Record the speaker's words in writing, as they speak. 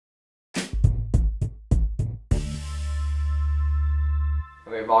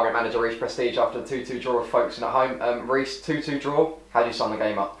with Margate manager Reece Prestedge after the 2-2 draw with Folkestone at home. Reece, 2-2 draw, how do you sum the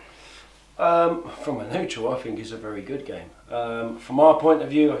game up? From a neutral, I think it's a very good game. From our point of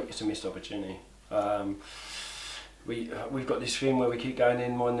view, it's a missed opportunity. We've got this thing where we keep going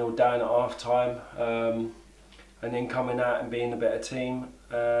in 1-0 down at half time, and then coming out and being the better team.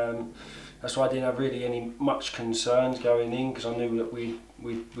 That's why I didn't have really much concerns going in, because I knew that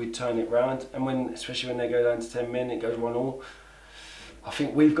we'd turn it round. And especially when they go down to 10 men, it goes 1-1. I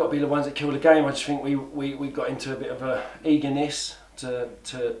think we've got to be the ones that kill the game. I just think we got into a bit of a eagerness to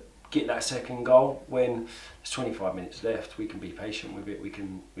get that second goal. When there's 25 minutes left, we can be patient with it. We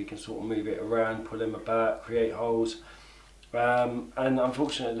can sort of move it around, pull them about, create holes. And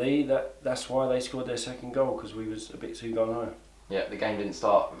unfortunately, that's why they scored their second goal, because we was a bit too gung-ho. Yeah, the game didn't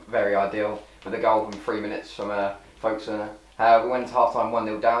start very ideal with a goal in 3 minutes from Folkestone. We went to half time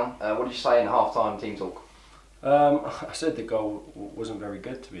 1-0 down. What did you say in the half time team talk? I said the goal wasn't very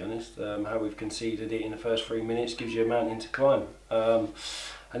good, to be honest. How we've conceded it in the first 3 minutes gives you a mountain to climb.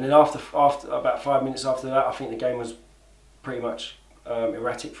 And then after about 5 minutes after that, I think the game was pretty much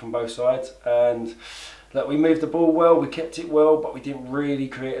erratic from both sides. And look, we moved the ball well, we kept it well, but we didn't really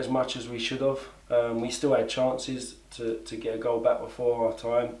create as much as we should have. We still had chances to get a goal back before our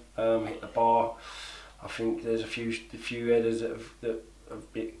time. Hit the bar. I think there's a few headers that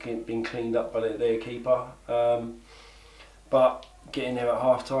have been cleaned up by their keeper. But getting there at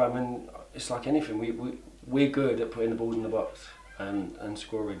half time, and it's like anything, we're good at putting the balls in the box and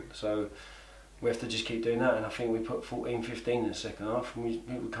scoring. So we have to just keep doing that. And I think we put 14-15 in the second half, and we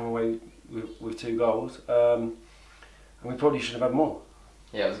come away with 2 goals. And we probably should have had more.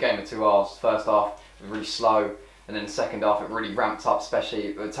 Yeah, it was a game of 2 halves. First half was really slow, and then the second half it really ramped up.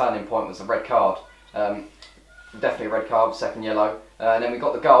 Especially the turning point was a red card. Definitely a red card, second yellow. And then we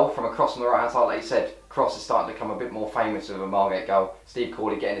got the goal from a cross on the right hand side. Like you said, cross is starting to become a bit more famous with a Margate goal. Steve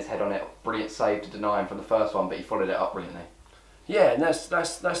Corley getting his head on it, brilliant save to deny him for the first one, but he followed it up brilliantly. Yeah, and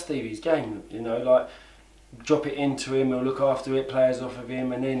that's Stevie's game. You know, like drop it into him, he'll look after it, players off of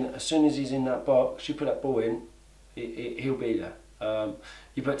him, and then as soon as he's in that box, you put that ball in, he'll be there.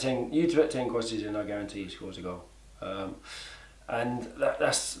 You put 10 crosses in, I guarantee he scores a goal. And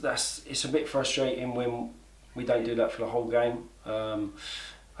it's a bit frustrating when we don't do that for the whole game. And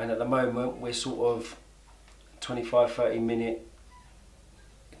at the moment we're sort of 25-30 minute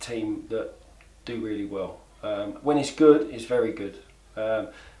team that do really well. When it's good, it's very good.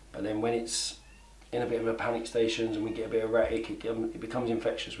 But then when it's in a bit of a panic stations and we get a bit erratic, it becomes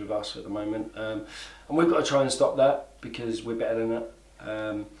infectious with us at the moment. And we've got to try and stop that, because we're better than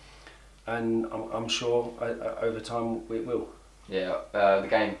that. And I'm sure over time we will. Yeah, the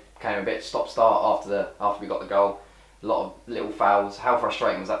game came a bit stop-start after we got the goal. A lot of little fouls. How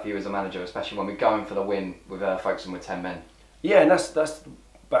frustrating was that for you as a manager, especially when we're going for the win with Folkestone with 10 men? Yeah, and that's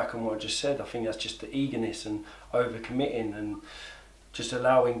back on what I just said. I think that's just the eagerness and over-committing and just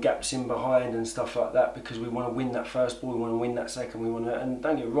allowing gaps in behind and stuff like that, because we want to win that first ball, we want to win that second, and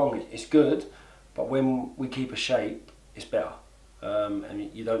don't get me wrong, it's good, but when we keep a shape, it's better.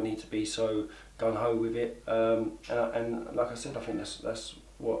 And you don't need to be so gung-ho with it. And like I said, I think that's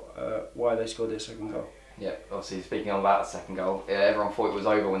why they scored their second goal. Yeah, obviously speaking on about the second goal, everyone thought it was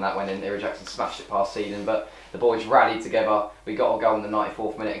over when that went in. Emirate Jackson smashed it past Seedon, but the boys rallied together. We got a goal in the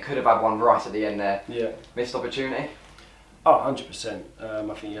 94th minute and could have had one right at the end there. Yeah. Missed opportunity? Oh, 100%.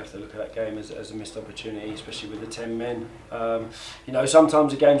 I think you have to look at that game as a missed opportunity, especially with the 10 men. You know,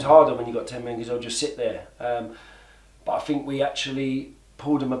 sometimes the game's harder when you've got 10 men because they'll just sit there. But I think we actually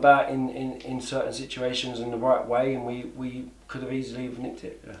pulled them about in certain situations in the right way, and we could have easily nicked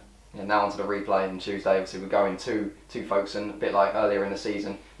it. Yeah. Yeah, now onto the replay on Tuesday. Obviously we're going to Folkestone, a bit like earlier in the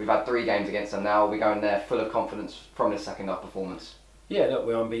season. We've had 3 games against them now. We're going there full of confidence from this second half performance. Yeah, look,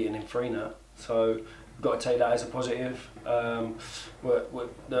 we're unbeaten in 3 now, so we've got to take that as a positive.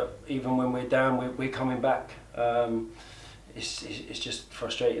 Even when we're down, we're coming back. It's just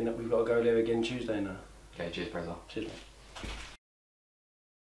frustrating that we've got to go there again Tuesday now. Okay, cheers, Preza. Cheers, mate.